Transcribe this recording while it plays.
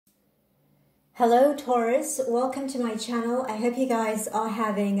Hello Taurus, welcome to my channel. I hope you guys are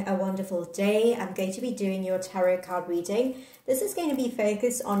having a wonderful day. I'm going to be doing your tarot card reading. This is going to be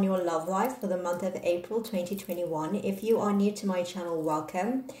focused on your love life for the month of April 2021. If you are new to my channel,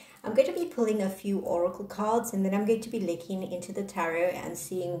 welcome. I'm going to be pulling a few oracle cards and then I'm going to be looking into the tarot and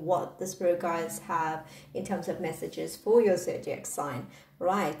seeing what the spirit guides have in terms of messages for your zodiac sign.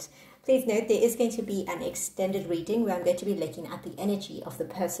 Right. Please note there is going to be an extended reading where I'm going to be looking at the energy of the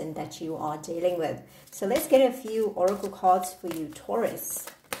person that you are dealing with. So let's get a few oracle cards for you, Taurus.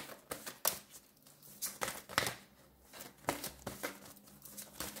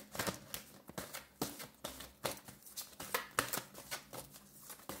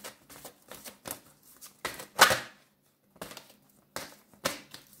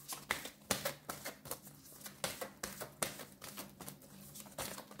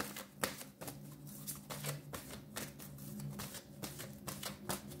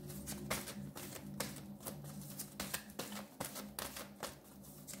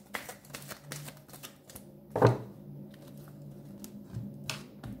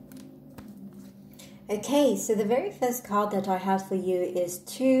 Okay, so the very first card that I have for you is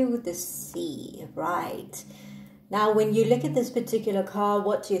To the Sea, right? Now, when you look at this particular card,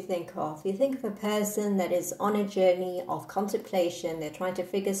 what do you think of? You think of a person that is on a journey of contemplation. They're trying to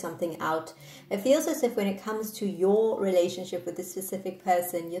figure something out. It feels as if when it comes to your relationship with this specific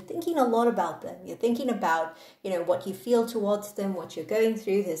person, you're thinking a lot about them. You're thinking about, what you feel towards them, what you're going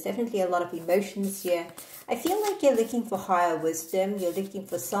through. There's definitely a lot of emotions here. I feel like you're looking for higher wisdom. You're looking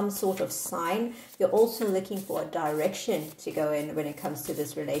for some sort of sign. You're also looking for a direction to go in when it comes to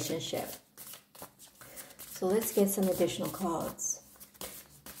this relationship. So let's get some additional cards.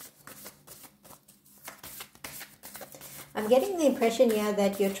 I'm getting the impression here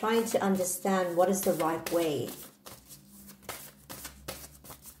that you're trying to understand what is the right way.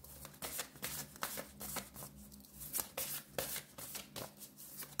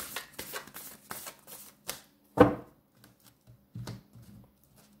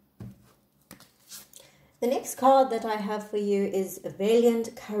 The next card that I have for you is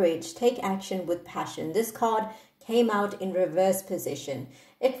Valiant Courage. Take action with passion. This card came out in reverse position.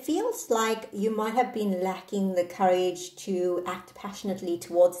 It feels like you might have been lacking the courage to act passionately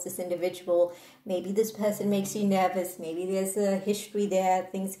towards this individual. Maybe this person makes you nervous. Maybe there's a history there.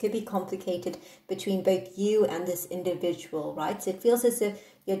 Things could be complicated between both you and this individual, right? So it feels as if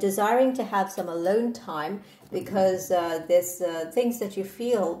you're desiring to have some alone time because there's things that you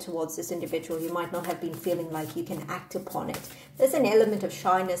feel towards this individual. You might not have been feeling like you can act upon it. There's an element of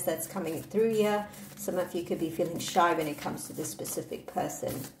shyness that's coming through here. Some of you could be feeling shy when it comes to this specific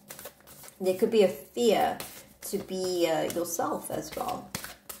person. There could be a fear to be yourself as well.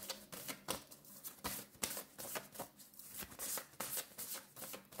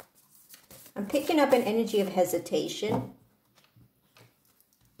 I'm picking up an energy of hesitation.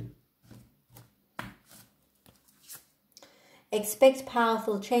 Expect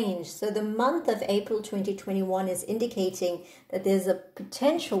powerful change. So the month of April 2021 is indicating that there's a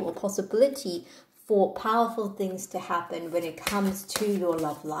potential or possibility for powerful things to happen when it comes to your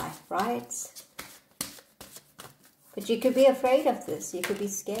love life, right? But you could be afraid of this. You could be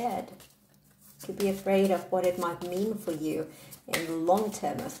scared. You could be afraid of what it might mean for you in the long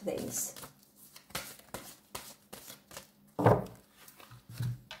term of things.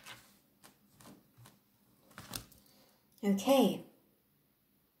 Okay.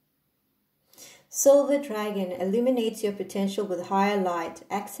 Silver Dragon illuminates your potential with higher light.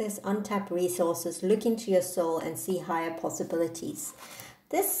 Access untapped resources. Look into your soul and see higher possibilities.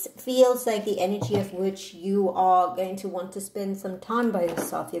 This feels like the energy of which you are going to want to spend some time by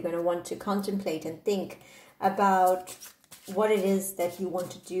yourself. You're going to want to contemplate and think about what it is that you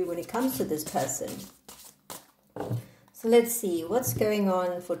want to do when it comes to this person. So let's see what's going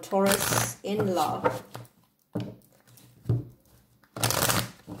on for Taurus in love.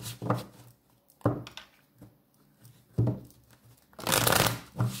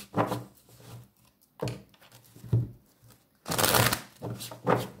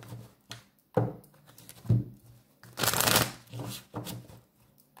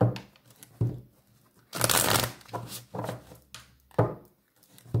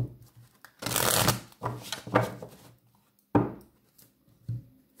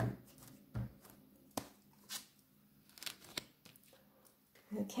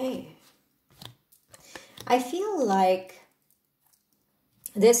 Okay. I feel like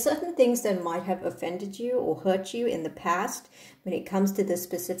there's certain things that might have offended you or hurt you in the past when it comes to this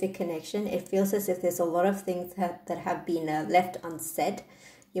specific connection. It feels as if there's a lot of things that have been left unsaid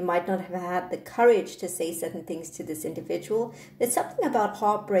You might not have had the courage to say certain things to this individual. There's something about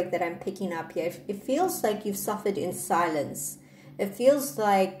heartbreak that I'm picking up here. It feels like you've suffered in silence. It feels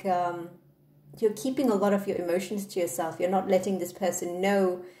like you're keeping a lot of your emotions to yourself. You're not letting this person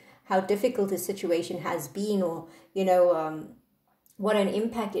know how difficult the situation has been, or, what an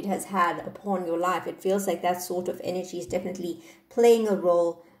impact it has had upon your life. It feels like that sort of energy is definitely playing a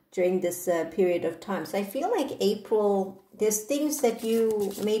role during this period of time. So I feel like April, there's things that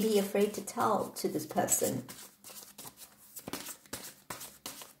you may be afraid to tell to this person.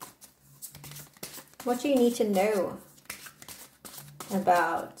 What do you need to know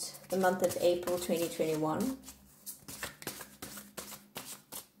about the month of April 2021?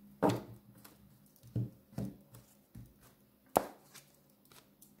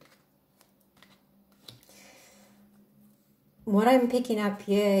 What I'm picking up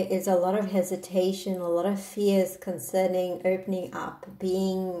here is a lot of hesitation, a lot of fears concerning opening up,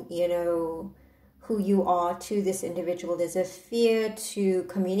 being, who you are to this individual. There's a fear to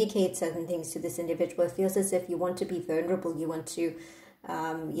communicate certain things to this individual. It feels as if you want to be vulnerable. You want to,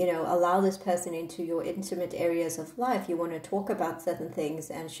 allow this person into your intimate areas of life. You want to talk about certain things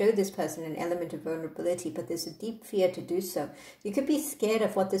and show this person an element of vulnerability, but there's a deep fear to do so. You could be scared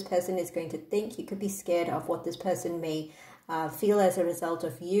of what this person is going to think. You could be scared of what this person may feel as a result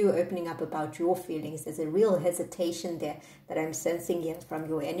of you opening up about your feelings. There's a real hesitation there that I'm sensing here from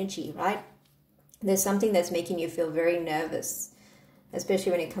your energy, right? There's something that's making you feel very nervous,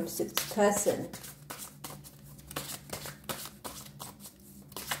 especially when it comes to this person.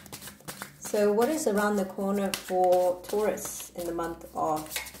 So what is around the corner for Taurus in the month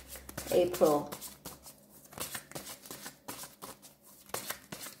of April?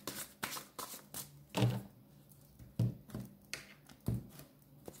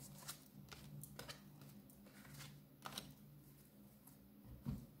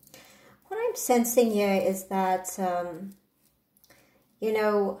 Sensing here is that, some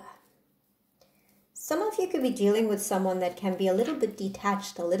of you could be dealing with someone that can be a little bit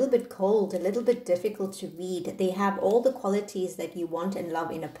detached, a little bit cold, a little bit difficult to read. They have all the qualities that you want and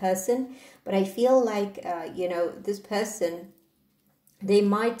love in a person, but I feel like, this person, they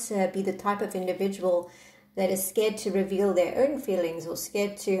might be the type of individual that is scared to reveal their own feelings or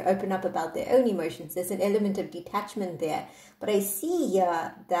scared to open up about their own emotions. There's an element of detachment there. But I see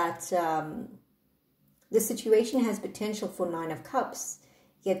here that the situation has potential for 9 of Cups.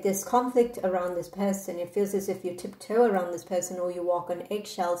 Yet there's conflict around this person. It feels as if you tiptoe around this person or you walk on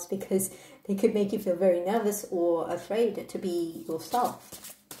eggshells because they could make you feel very nervous or afraid to be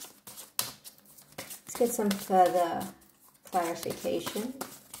yourself. Let's get some further clarification.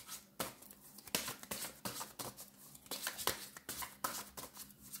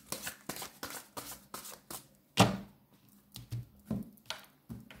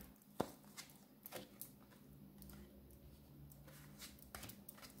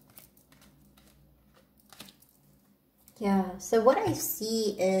 Yeah, so what I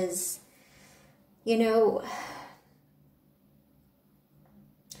see is, you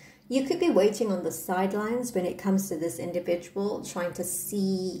could be waiting on the sidelines when it comes to this individual, trying to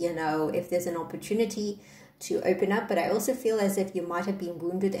see, if there's an opportunity to open up. But I also feel as if you might have been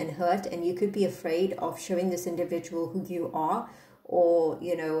wounded and hurt, and you could be afraid of showing this individual who you are, or,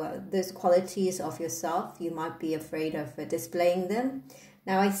 those qualities of yourself. You might be afraid of displaying them.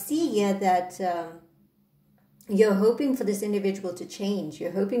 Now, I see here that you're hoping for this individual to change.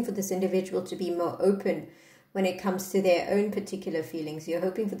 You're hoping for this individual to be more open when it comes to their own particular feelings. You're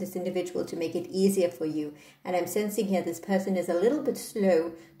hoping for this individual to make it easier for you. And I'm sensing here this person is a little bit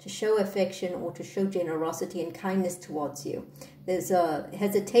slow to show affection or to show generosity and kindness towards you. There's a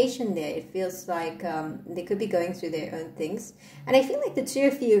hesitation there. It feels like they could be going through their own things. And I feel like the two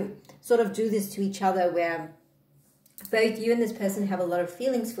of you sort of do this to each other, where both you and this person have a lot of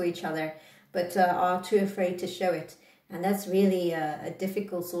feelings for each other, but are too afraid to show it. And that's really a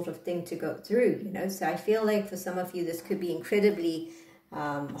difficult sort of thing to go through, So I feel like for some of you, this could be incredibly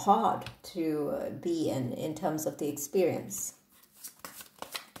hard to be in terms of the experience.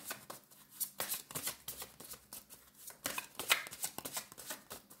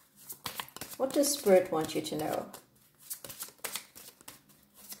 What does Spirit want you to know?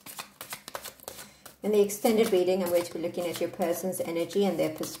 In the extended reading, I'm going to be looking at your person's energy and their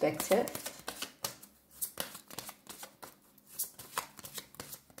perspective.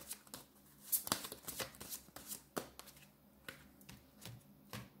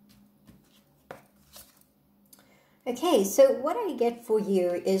 Okay, so what I get for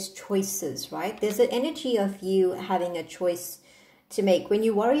you is choices, right? There's an energy of you having a choice to make. When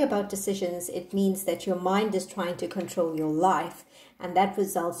you worry about decisions, it means that your mind is trying to control your life, and that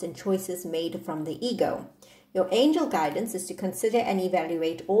results in choices made from the ego. Your angel guidance is to consider and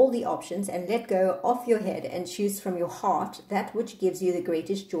evaluate all the options and let go of your head and choose from your heart that which gives you the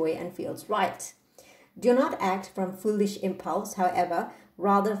greatest joy and feels right. Do not act from foolish impulse, however,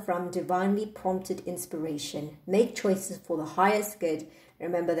 rather from divinely prompted inspiration. Make choices for the highest good.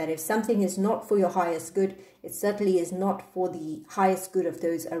 Remember that if something is not for your highest good, it certainly is not for the highest good of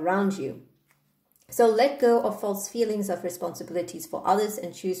those around you. So let go of false feelings of responsibilities for others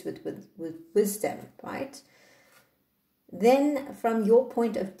and choose with wisdom, right? Then, from your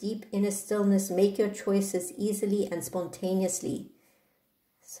point of deep inner stillness, make your choices easily and spontaneously.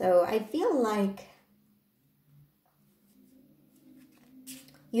 So I feel like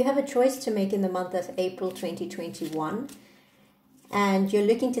you have a choice to make in the month of April 2021. And you're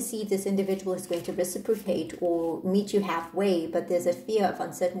looking to see if this individual is going to reciprocate or meet you halfway, but there's a fear of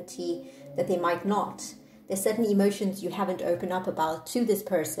uncertainty that they might not. There's certain emotions you haven't opened up about to this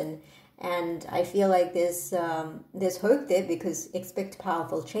person, and I feel like there's hope there, because expect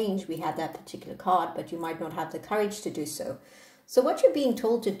powerful change. We have that particular card, but you might not have the courage to do so. So what you're being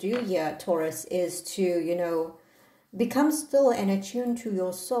told to do here, Taurus, is to, become still and attuned to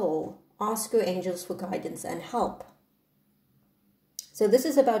your soul. Ask your angels for guidance and help. So this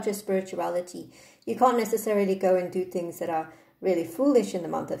is about your spirituality. You can't necessarily go and do things that are really foolish in the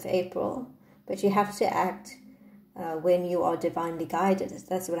month of April, but you have to act when you are divinely guided.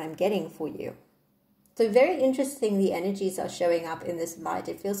 That's what I'm getting for you. So very interesting, the energies are showing up in this light.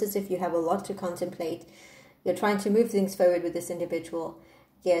 It feels as if you have a lot to contemplate. You're trying to move things forward with this individual,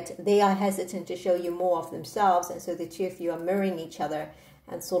 yet they are hesitant to show you more of themselves, and so the two of you are mirroring each other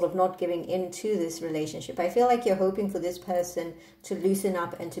and sort of not giving into this relationship. I feel like you're hoping for this person to loosen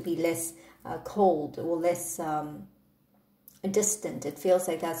up and to be less cold or less distant. It feels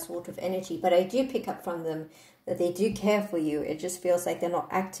like that sort of energy. But I do pick up from them that they do care for you. It just feels like they're not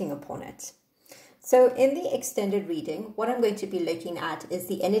acting upon it. So in the extended reading, what I'm going to be looking at is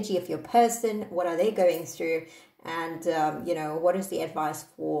the energy of your person. What are they going through? And, what is the advice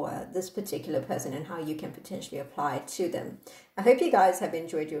for this particular person and how you can potentially apply it to them. I hope you guys have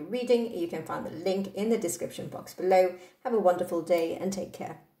enjoyed your reading. You can find the link in the description box below. Have a wonderful day and take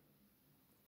care.